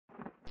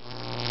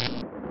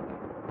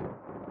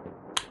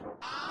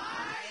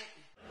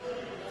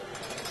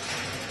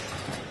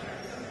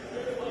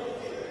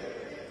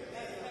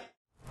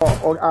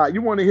All right,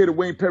 you want to hear the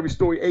Wayne Perry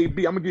story A,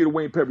 B? I'm gonna give you the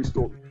Wayne Perry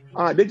story.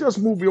 All right, they just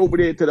moved me over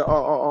there to the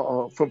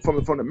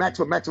from the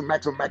maximum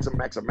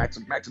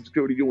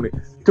security unit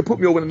to put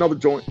me over in another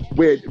joint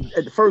where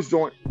at the first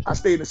joint I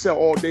stayed in the cell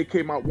all day,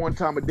 came out one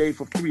time a day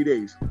for 3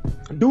 days.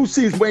 Dude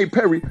sees Wayne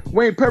Perry.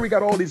 Wayne Perry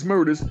got all these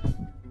murders.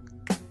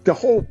 The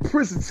whole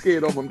prison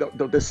scared of him,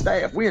 the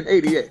staff. We in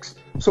ADX.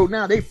 So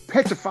now they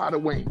petrified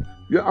of Wayne.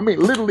 Yeah, I mean,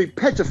 literally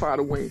petrified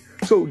of Wayne.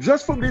 So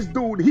just from this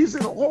dude, he's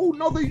in a whole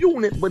nother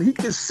unit, but he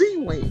can see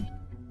Wayne.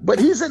 But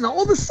he's in the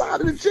other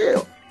side of the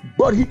jail,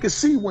 but he can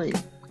see Wayne.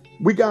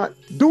 We got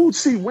dudes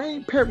see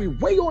Wayne Perry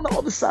way on the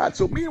other side.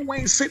 So me and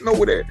Wayne sitting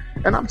over there,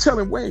 and I'm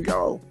telling Wayne,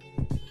 yo,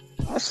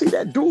 I see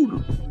that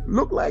dude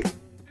look like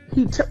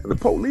he telling the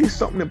police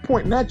something and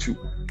pointing at you.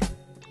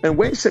 And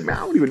Wayne said, man, I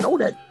don't even know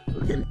that.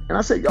 And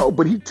I said, yo,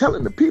 but he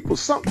telling the people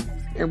something.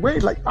 And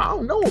Wayne's like, I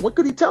don't know. What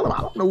could he tell him?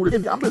 I don't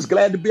know. I'm just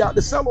glad to be out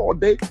the cell all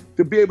day,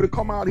 to be able to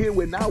come out here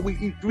where now we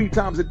eat 3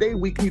 times a day.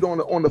 We eat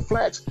on the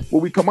flats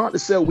where we come out the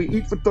cell, we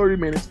eat for 30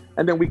 minutes,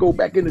 and then we go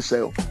back in the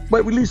cell.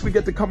 But at least we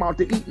get to come out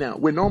to eat now,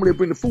 where normally they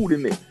bring the food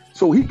in there.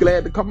 So he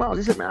glad to come out.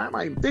 He said, man, I'm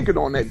not even thinking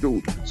on that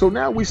dude. So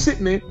now we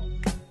sitting there.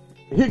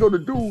 Here go the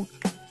dude.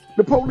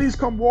 The police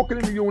come walking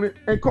in the unit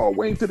and call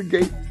Wayne to the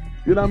gate.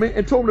 You know what I mean?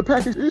 And told him to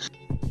pack his shit.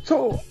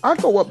 So I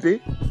go up there,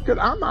 because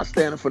I'm not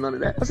standing for none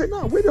of that. I said,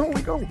 no, where the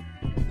homie going?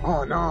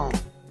 Oh, no.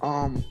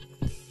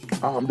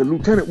 The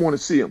lieutenant want to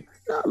see him.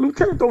 Nah,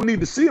 lieutenant don't need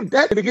to see him.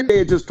 That nigga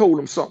there just told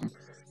him something.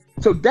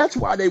 So that's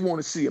why they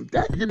want to see him.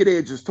 That nigga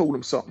there just told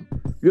him something.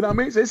 You know what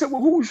I mean? So they said,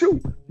 well, who's you?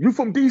 You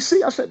from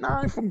D.C.? I said, nah,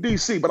 I ain't from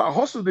D.C., but I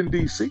hustled in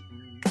D.C.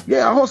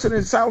 Yeah, I hustled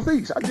in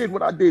Southeast. I did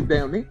what I did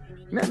down there.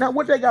 Now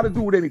what they got to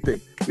do with anything?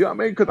 You know what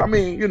I mean? Because, I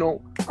mean, you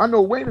know, I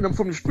know Wayne and them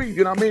from the street.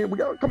 You know what I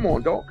mean? Come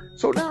on, dog.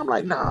 So now I'm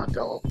like, nah,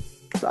 dog.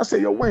 So I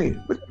say, yo,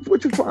 Wayne,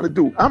 what you trying to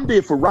do? I'm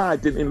there for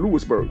rides in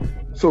Lewisburg.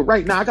 So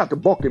right now I got the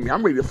buck in me.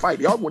 I'm ready to fight.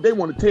 Y'all, they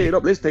want to tear it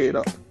up. Let's tear it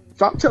up.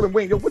 So I'm telling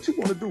Wayne, yo, what you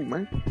want to do,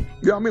 man?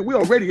 You know what I mean? We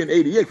already in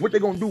ADX. What they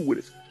going to do with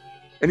us?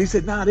 And he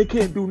said, nah, they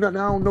can't do nothing.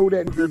 I don't know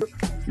that.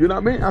 You know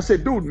what I mean? I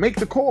said, dude, make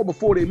the call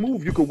before they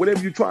move you, because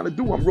whatever you're trying to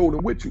do, I'm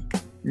rolling with you.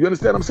 You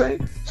understand what I'm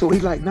saying? So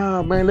he's like,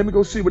 nah, man, let me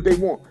go see what they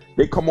want.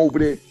 They come over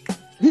there.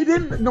 He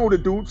didn't know the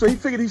dude, so he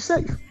figured he's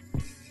safe.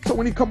 So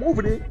when he come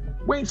over there,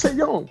 Wayne said,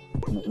 yo,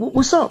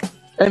 what's up?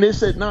 And they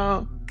said,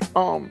 nah,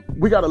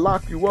 we got to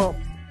lock you up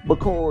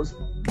because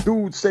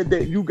dude said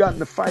that you got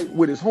in a fight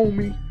with his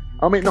homie.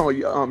 I mean, no,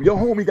 your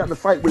homie got in a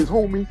fight with his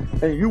homie,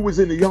 and you was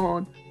in the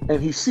yard,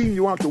 and he seen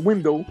you out the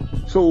window.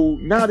 So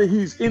now that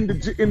he's in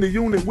the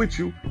unit with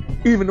you,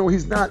 even though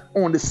he's not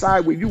on the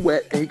side where you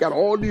at, and he got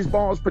all these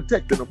bars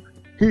protecting him,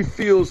 he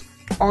feels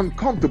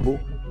uncomfortable.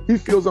 He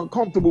feels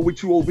uncomfortable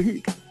with you over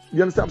here.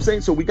 You understand what I'm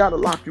saying? So we got to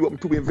lock you up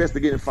until we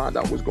investigate and find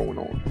out what's going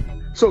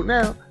on. So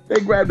now they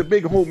grab the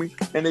big homie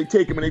and they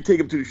take him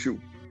to the shoe.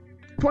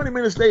 20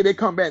 minutes later, they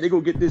come back. They go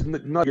get this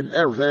nugget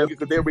arrow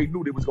because they already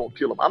knew they was going to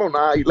kill him. I don't know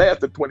how he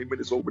lasted 20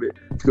 minutes over there.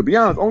 To be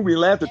honest, only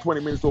lasted 20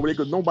 minutes over there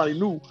because nobody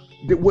knew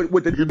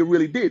what they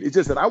really did. It's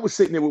just that I was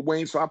sitting there with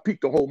Wayne, so I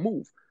peeked the whole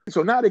move.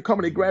 So now they come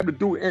and they grab the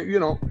dude, and you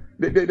know,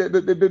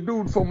 the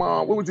dude from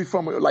what was he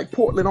from? Like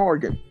Portland,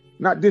 Oregon.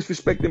 Not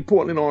disrespecting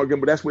Portland,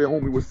 Oregon, but that's where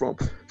homie was from.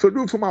 So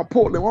dude from out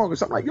Portland, Oregon.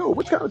 So I'm like, yo,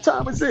 what kind of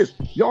time is this?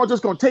 Y'all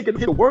just gonna take it and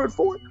get a word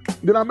for it?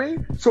 You know what I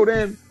mean? So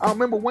then I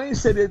remember Wayne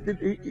said that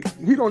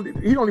he don't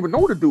even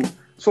know the dude.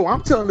 So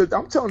I'm telling the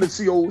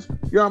COs, you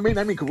know what I mean?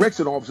 I mean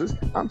correction officers.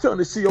 I'm telling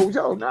the COs,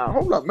 yo, nah,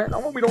 hold up, man. The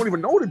homie don't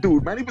even know the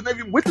dude, man. He was never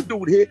even with the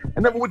dude here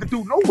and never with the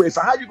dude nowhere.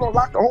 So how you gonna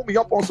lock the homie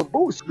up on some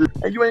bullshit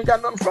and you ain't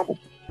got nothing from him?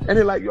 And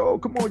they're like, yo,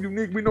 come on,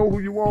 Unique. We know who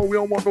you are. We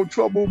don't want no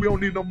trouble. We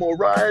don't need no more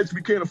riots.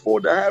 We can't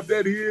afford to have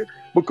that here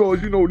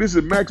because, you know, this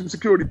is maximum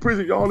security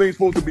prison. Y'all ain't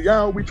supposed to be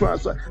out. We try to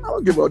say, I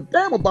don't give a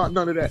damn about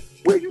none of that.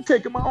 Where you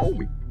taking my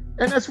homie?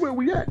 And that's where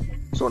we at.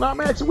 So now I'm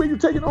asking, where you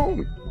taking the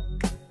homie?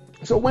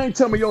 So Wayne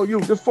tell me, yo,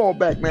 you just fall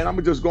back, man.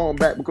 I'm just going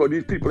back because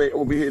these people ain't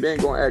over here. They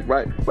ain't going to act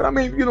right. But I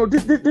mean, you know,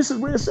 this is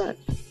where it's at.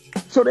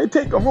 So they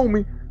take a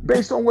homie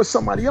based on what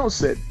somebody else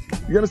said.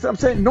 You understand what I'm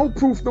saying? No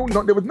proof, no,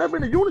 they was never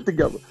in a unit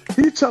together.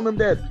 He's telling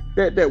them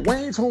that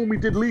Wayne's homie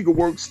did legal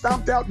work,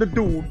 stomped out the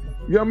dude, you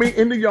know what I mean,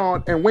 in the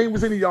yard, and Wayne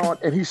was in the yard,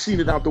 and he seen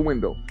it out the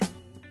window.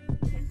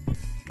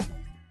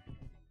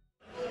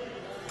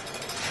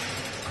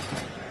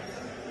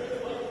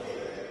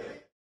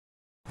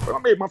 I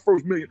made my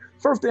first million.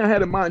 First thing I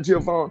had in mind,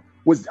 Giovanni,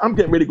 was I'm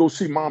getting ready to go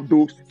see Mom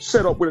Dukes,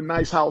 set up with a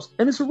nice house,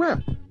 and it's a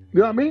wrap. You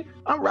know what I mean?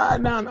 I'm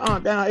riding down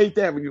 8th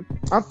Avenue.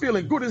 I'm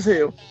feeling good as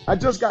hell. I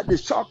just got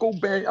this charcoal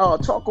gray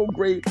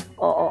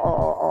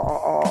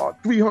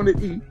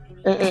 300E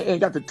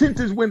and got the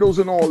tinted windows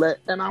and all that,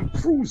 and I'm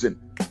cruising.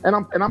 And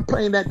I'm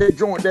playing that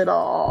joint that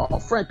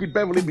Frankie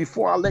Beverly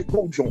Before I Let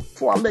Go joint.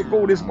 Before I let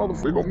go of this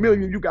motherfucker,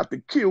 million, you got to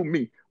kill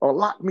me or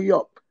lock me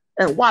up.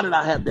 And why did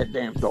I have that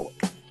damn thought?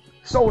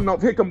 So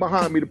enough, here come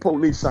behind me the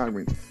police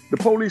sirens. The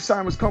police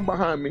sirens come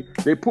behind me.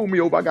 They pull me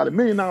over. I got $1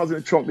 million in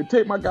the trunk. They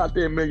take my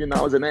goddamn $1 million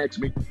and ask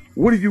me,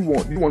 what do you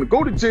want? You want to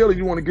go to jail or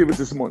you want to give us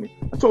this money?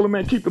 I told them,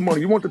 man, keep the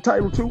money. You want the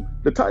title too?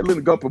 The title in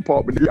the glove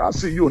compartment. I'll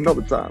see you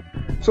another time.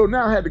 So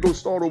now I had to go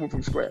start over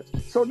from scratch.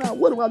 So now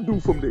what do I do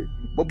from there?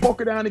 But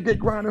buckle down and get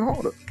grinding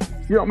harder.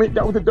 You know what I mean?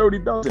 That was the dirty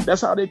dozen.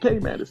 That's how they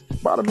came at us.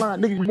 Bottom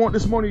line, nigga, you want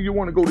this money, you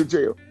want to go to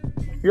jail.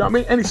 You know what I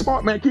mean? Any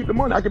smart man, keep the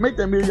money. I can make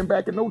that million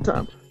back in no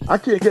time. I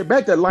can't get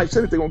back that life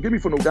sentence they're going to give me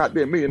for no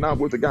goddamn $1 million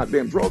worth of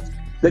goddamn drugs.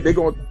 That they're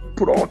going to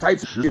put all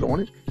types of shit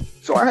on it.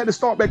 So I had to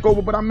start back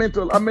over, but I made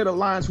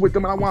alliance with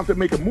them, and I wanted to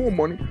make more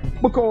money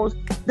because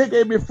they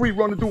gave me a free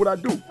run to do what I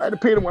do. I had to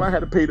pay them when I had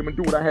to pay them and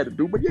do what I had to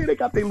do. But yeah, they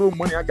got their little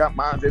money. I got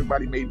mine.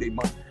 Everybody made their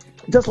money.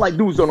 Just like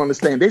dudes don't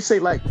understand. They say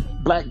like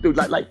black dudes,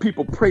 like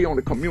people prey on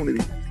the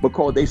community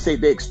because they say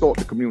they extort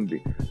the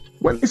community.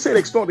 When they say they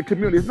extort the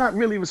community, it's not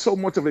really even so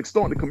much of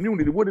extorting the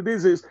community. What it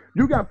is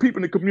you got people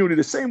in the community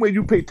the same way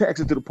you pay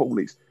taxes to the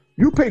police.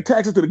 You pay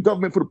taxes to the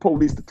government for the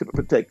police to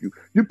protect you.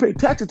 You pay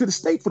taxes to the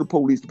state for the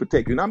police to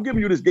protect you. And I'm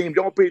giving you this game.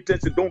 Y'all pay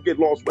attention. Don't get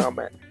lost where I'm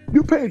at.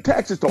 You pay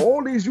taxes to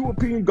all these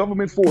European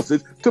government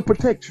forces to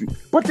protect you.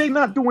 But they're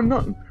not doing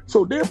nothing.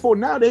 So therefore,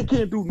 now they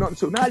can't do nothing.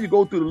 So now you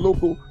go through the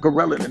local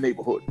guerrilla in the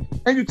neighborhood.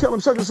 And you tell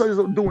them such and such is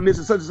doing this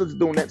and such is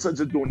doing that, such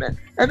is doing that.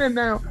 And then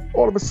now,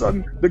 all of a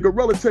sudden, the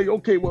guerrilla tell you,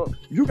 okay, well,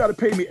 you got to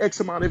pay me X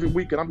amount every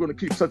week and I'm going to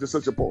keep such and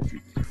such up off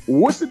you.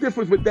 What's the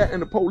difference with that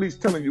and the police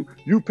telling you,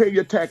 you pay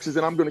your taxes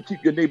and I'm going to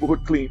keep your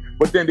neighborhood clean,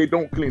 but then they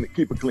don't clean it,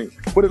 keep it clean.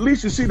 But at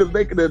least you see the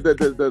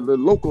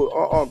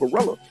local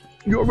guerrilla.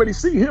 You already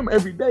see him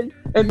every day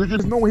and you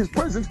just know his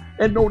presence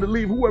and know to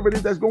leave whoever it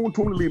is that's going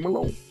to him to leave him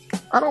alone.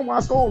 I don't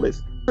watch all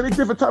this. But it's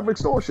different type of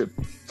extortion.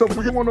 So if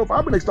you want to know if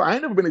I've been extorted, I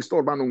ain't never been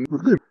extorted by no.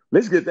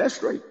 Let's get that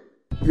straight.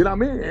 You know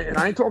what I mean? And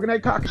I ain't talking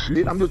that cocky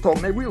shit. I'm just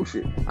talking that real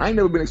shit. I ain't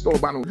never been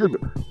extorted by no.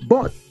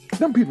 But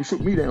them people shook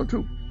me down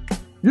too.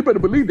 You better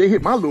believe they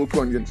hit my little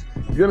funyuns.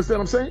 You understand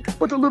what I'm saying?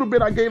 But the little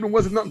bit I gave them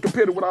wasn't nothing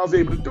compared to what I was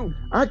able to do.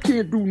 I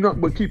can't do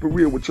nothing but keep it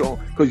real with y'all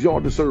because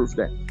y'all deserve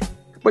that.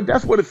 But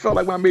that's what it felt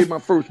like when I made my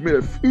first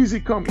million. Easy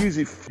come,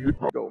 easy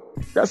go.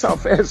 That's how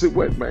fast it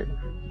went, man.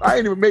 I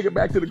ain't even make it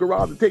back to the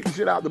garage to take the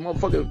shit out. The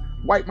motherfucker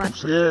wipe my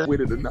shit with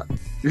it or nothing.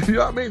 You know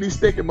what I mean? These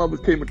stinking mothers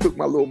came and took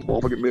my little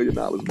motherfucking $1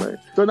 million, man.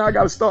 So now I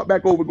got to start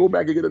back over, go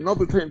back and get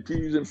another 10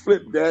 keys and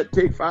flip that,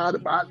 take 5 to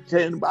buy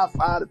 10, buy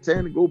 5 to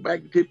 10 and go back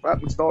and keep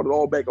 5 and start it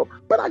all back up.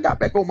 But I got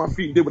back on my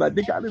feet and did what I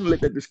did. I didn't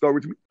let that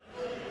discourage me.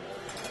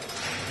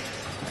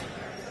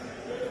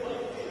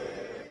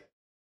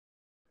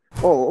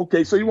 Oh,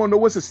 okay. So you want to know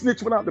what's a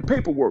snitch without the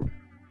paperwork?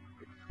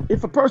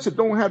 If a person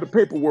don't have the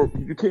paperwork,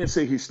 you can't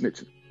say he's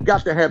snitching. You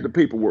got to have the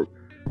paperwork.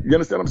 You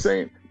understand what I'm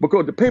saying?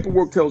 Because the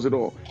paperwork tells it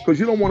all. Because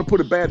you don't want to put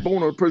a bad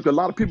bone on a person. A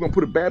lot of people going to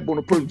put a bad bone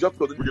on a person just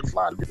because they get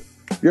fly together.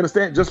 You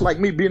understand? Just like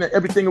me being at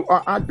everything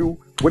I do,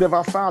 whatever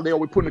I file, they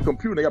always put in the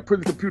computer. They got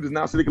prison computers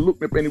now so they can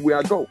look me up anywhere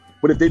I go.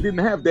 But if they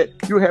didn't have that,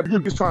 you have you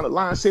just trying to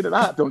lie and say that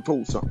I done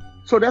told something.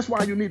 So that's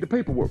why you need the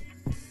paperwork.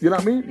 You know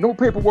what I mean? No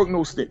paperwork,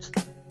 no snitch.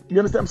 You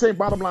understand what I'm saying?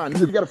 Bottom line,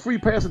 you got a free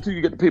pass until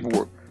you get the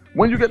paperwork.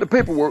 When you get the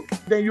paperwork,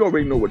 then you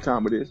already know what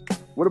time it is.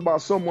 What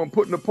about someone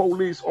putting the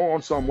police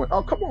on someone?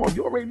 Oh, come on,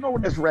 you already know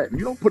that's ratting.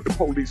 You don't put the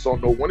police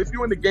on no one. If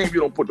you're in the game, you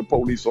don't put the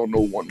police on no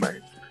one,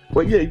 man.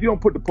 But yeah, you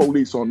don't put the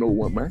police on no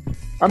one, man.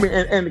 I mean,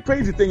 and the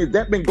crazy thing is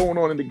that been going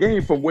on in the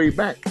game from way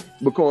back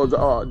because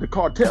the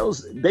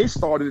cartels, they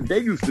started it, they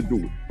used to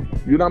do it.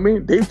 You know what I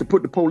mean? They used to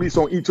put the police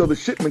on each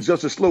other's shipments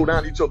just to slow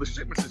down each other's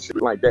shipments and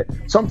shit like that.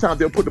 Sometimes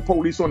they'll put the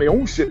police on their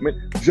own shipment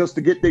just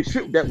to get their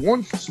ship, that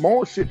one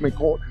small shipment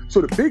caught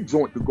so the big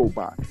joint could go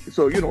by.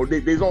 So, you know,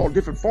 there's all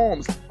different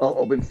forms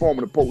of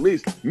informing the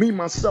police. Me,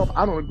 myself,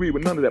 I don't agree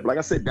with none of that. But like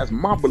I said, that's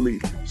my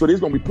belief. So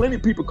there's going to be plenty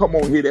of people come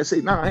on here that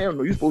say, nah, hell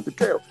no, you're supposed to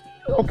tell.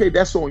 Okay,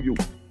 that's on you.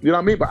 You know what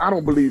I mean? But I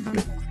don't believe in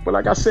it. But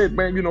like I said,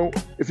 man, you know,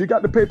 if you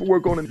got the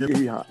paperwork on him,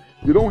 he hot.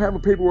 You don't have a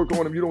paperwork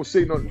on him, you don't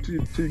say nothing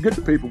till you get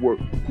the paperwork.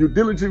 You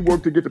diligently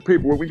work to get the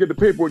paperwork. When you get the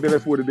paperwork, then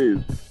that's what it is.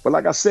 But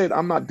like I said,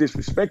 I'm not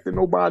disrespecting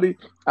nobody.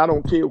 I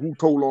don't care who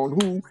told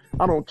on who.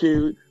 I don't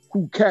care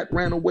who cat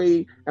ran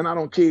away. And I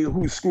don't care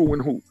who's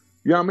screwing who.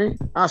 You know what I mean?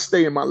 I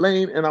stay in my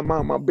lane and I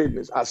mind my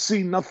business. I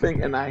see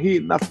nothing and I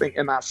hear nothing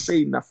and I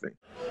say nothing.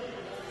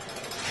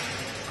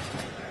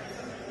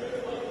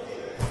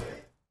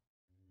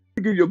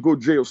 I'll give you a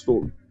good jail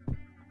story.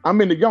 I'm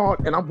in the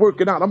yard and I'm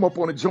working out. I'm up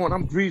on the joint.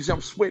 I'm greasy.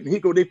 I'm sweating. Here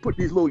go. They put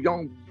these little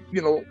young,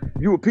 you know,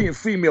 European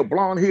female,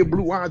 blonde hair,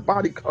 blue eyes,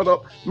 body cut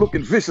up,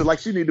 looking vicious, like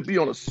she need to be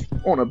on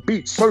a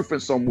beach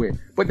surfing somewhere.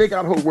 But they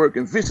got her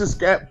working. Vicious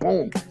gap,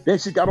 boom. Then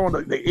she got on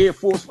the Air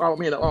Force. I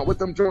mean, with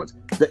them joints,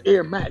 the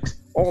Air Max.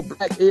 All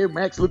black Air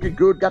Max looking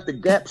good, got the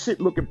gap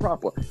shit looking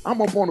proper. I'm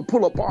up on the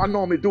pull-up bar. I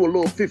normally do a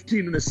little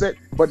 15 in the set,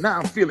 but now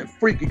I'm feeling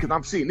freaky because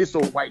I'm seeing this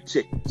old white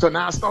chick. So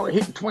now I started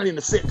hitting 20 in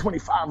the set,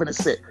 25 in the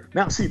set.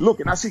 Now she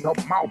looking, I see her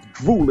mouth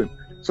drooling.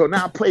 So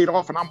now I played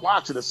off and I'm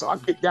watching her. So I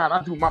get down,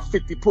 I do my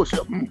 50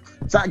 push-up.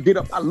 So I get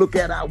up, I look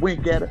at her, I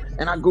wink at her,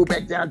 and I go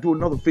back down and do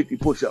another 50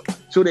 push-up.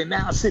 So then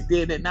now I sit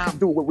there and then now I'm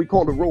doing what we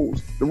call the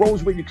rolls. The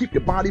rolls where you keep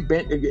your body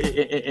bent and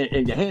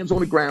your hands on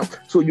the ground.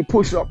 So you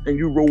push up and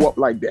you roll up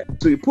like that.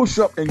 So you push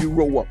up and you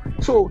roll up.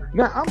 So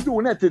now I'm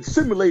doing that to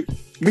simulate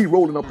me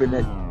rolling up in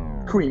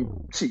that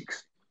cream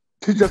cheeks.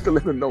 Just to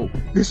let her know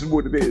this is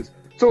what it is.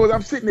 So as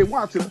I'm sitting there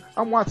watching her,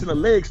 I'm watching her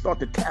legs start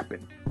to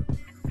tapping.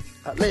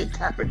 leg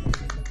tapping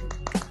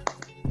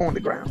on the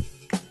ground.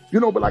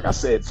 But like I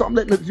said, so I'm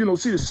letting it,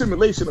 see the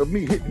simulation of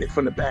me hitting it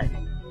from the back.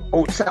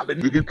 Old child,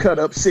 you can cut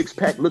up,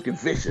 6-pack, looking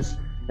vicious.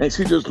 And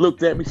she just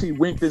looked at me, she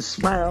winked and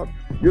smiled.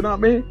 You know what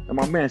I mean? And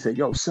my man said,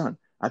 yo, son,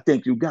 I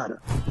think you got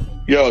her.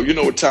 Yo, you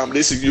know what time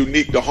this is.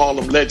 Unique, the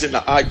Harlem legend,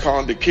 the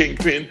icon, the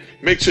kingpin.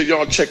 Make sure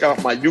y'all check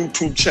out my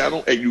YouTube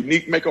channel at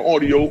Unique Mecca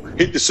Audio.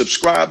 Hit the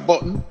subscribe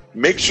button.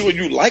 Make sure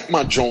you like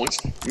my joints.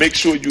 Make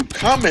sure you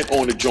comment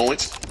on the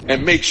joints.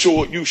 And make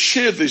sure you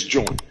share this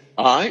joint.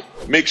 All right?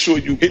 Make sure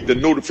you hit the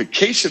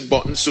notification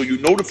button so you're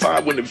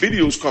notified when the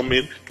videos come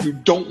in. You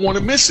don't want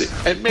to miss it.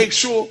 And make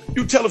sure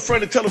you tell a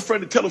friend and tell a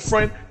friend and tell a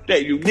friend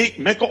that Unique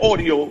Mecca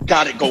Audio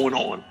got it going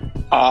on.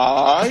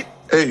 All right?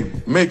 Hey,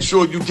 make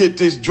sure you get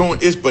this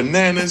joint. It's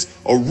bananas.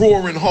 A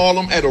Roaring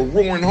Harlem at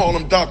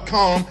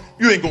roaringharlem.com.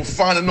 You ain't gonna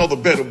find another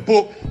better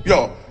book.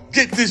 Yo,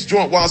 get this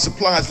joint while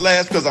supplies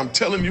last, because I'm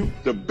telling you,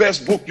 the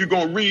best book you're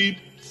gonna read,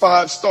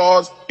 5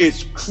 stars,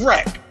 it's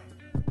crack.